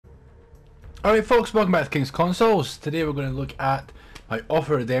Alright folks, welcome back to King's Consoles. Today we're going to look at my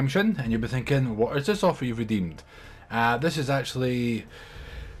offer redemption, and you'll be thinking, what is this offer you've redeemed? This is actually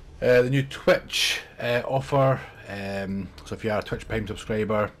the new Twitch offer. So if you are a Twitch Prime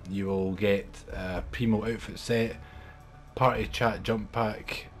subscriber, you will get a Primo outfit set, party chat jump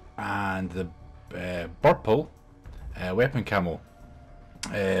pack, and the Burple weapon camo.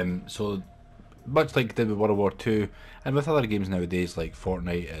 So much like they did with World War II and with other games nowadays like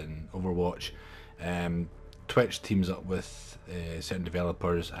Fortnite and Overwatch, Twitch teams up with certain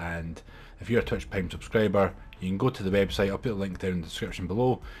developers, and if you're a Twitch Prime subscriber, you can go to the website. I'll put a link down in the description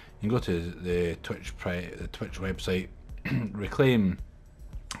below. You can go to the Twitch website, reclaim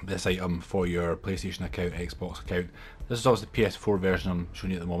this item for your PlayStation account, Xbox account. This is also the PS4 version I'm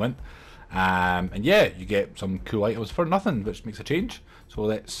showing you at the moment. And yeah, you get some cool items for nothing, which makes a change. So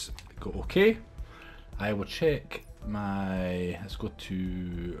let's go OK. I will check my, let's go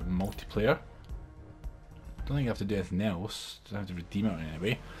to multiplayer. Don't think I have to do anything else. Don't have to redeem it in any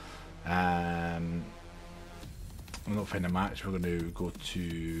way. We'll not find a match. We're going to go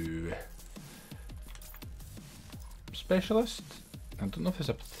to specialist. I don't know if there's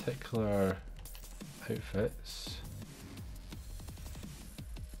a particular outfits.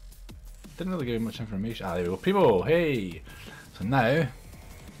 Didn't really give me much information. Ah, there we go. Primo, hey! So now, I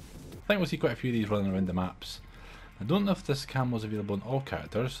think we'll see quite a few of these running around the maps. I don't know if this camo is available on all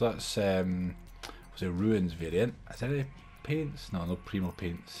characters. So that's was a Ruins variant. Is there any paints? No, no Primo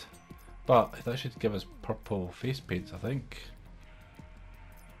paints. But that should give us purple face paints, I think.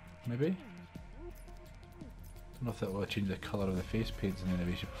 Maybe? Don't know if that will change the colour of the face paints in any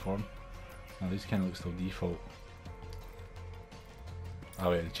way, shape or form. No, these kind of look still default.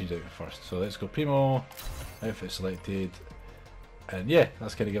 Oh wait, they changed outfit first. So let's go Primo, outfit selected. And yeah,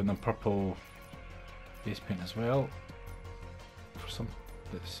 that's kind of giving them purple face paint as well. For some,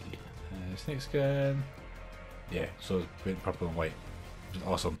 let's see. Snake skin. Yeah, so it's purple and white, which is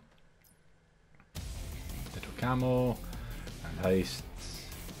awesome. Ditto camo and heists.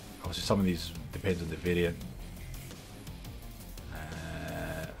 Obviously, some of these depends on the variant.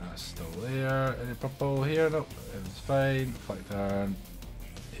 That's still there. Any purple here? Nope, it's fine. Flick turn.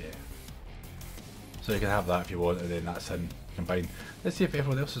 Yeah. So you can have that if you want, and then that's in combined. Let's see if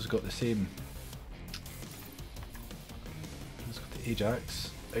everyone else has got the same. Let's go to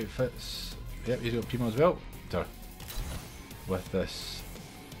Ajax outfits. Yep, he's got Primo as well. With this.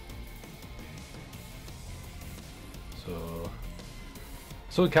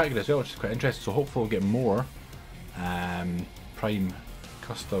 So in category as well, which is quite interesting. So hopefully we'll get more Prime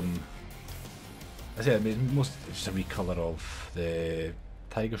custom. I say, I mean, most it's just a recolour of the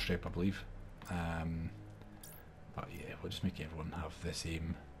tiger stripe, I believe. But yeah, we'll just make everyone have the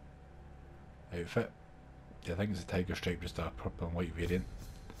same outfit. Yeah, I think it's a tiger stripe, just a purple and white variant.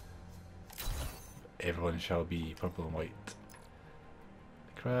 Everyone shall be purple and white.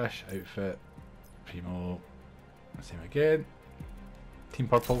 Crash outfit, Primo, same again. Team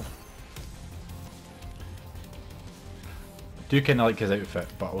purple. Do kind of like his outfit,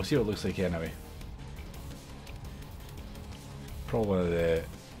 but we'll see what it looks like anyway. Probably one of the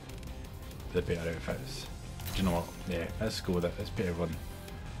better outfits. Do you know what? Yeah, let's go with it. Let's put everyone.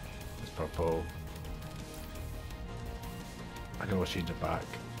 It's purple. I can always change it back.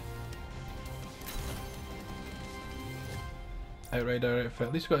 Outrider outfit.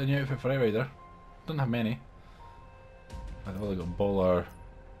 At least we've got a new outfit for Outrider. Don't have many. I've only got Bowler,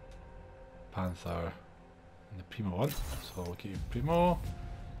 Panther, and the Primo one. So I'll keep Primo.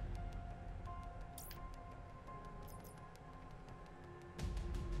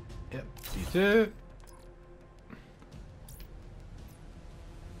 Yep, D2.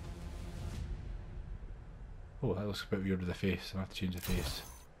 Oh, that looks a bit weird with the face. I have to change the face.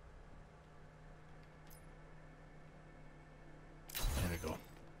 There we go.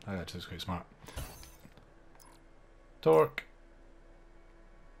 That actually looks quite smart. Torque.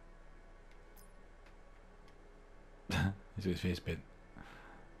 He's got his face paint.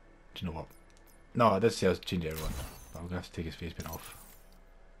 Do you know what? No, I did say I was changing everyone. But I'm going to have to take his face paint off.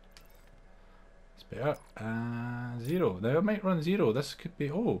 It's better. 0. Now I might run 0. This could be.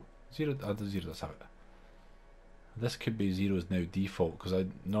 Oh, 0. The 0. Let's have it. This could be 0's now default, because I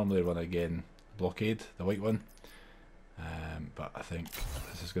normally run again Blockade, the white one. But I think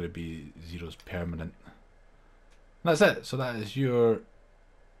this is going to be 0's permanent. And that's it. So that is your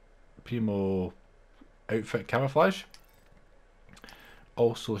Primo outfit camouflage.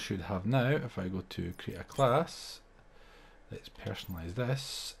 Also should have now, if I go to create a class, let's personalize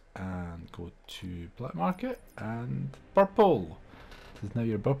this and go to black market and purple. This is now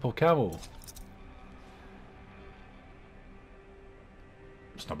your purple camo.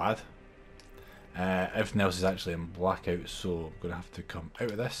 It's not bad. Everything else is actually in blackout, so I'm going to have to come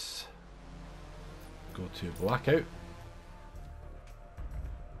out of this, go to blackout.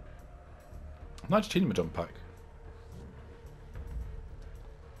 I'm not just changing my jump pack.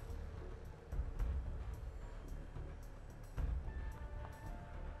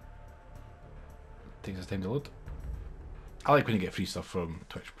 Takes us time to load. I like when you get free stuff from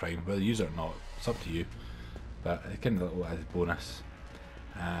Twitch Prime, whether you use it or not, it's up to you. But it's kind of a little added bonus.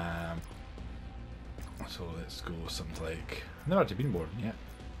 So let's go something like, I've never actually been born yet.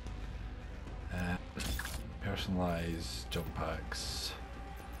 Personalised jump packs.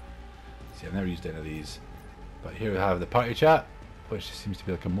 See, I've never used any of these. But here we have the party chat, which seems to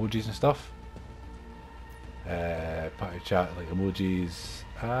be like emojis and stuff. Party chat like emojis,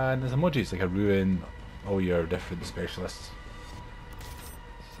 and there's emojis like a ruin, all your different specialists.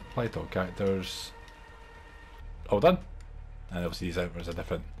 Apply to all characters. All done. And obviously these outfits are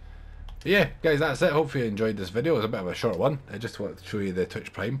different. But yeah, guys, that's it. Hopefully you enjoyed this video. It was a bit of a short one. I just wanted to show you the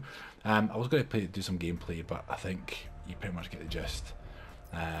Twitch Prime. I was going to do some gameplay, but I think you pretty much get the gist.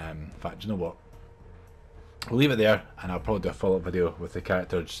 In fact, you know what? We'll leave it there, and I'll probably do a follow-up video with the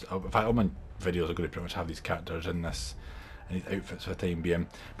characters. In fact, all my videos are going to pretty much have these characters in this and these outfits for the time being.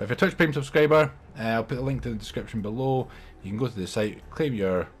 But if you're a Twitch Prime subscriber, I'll put the link in the description below. You can go to the site, claim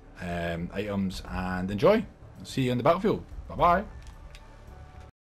your items, and enjoy. See you on the battlefield. Bye bye.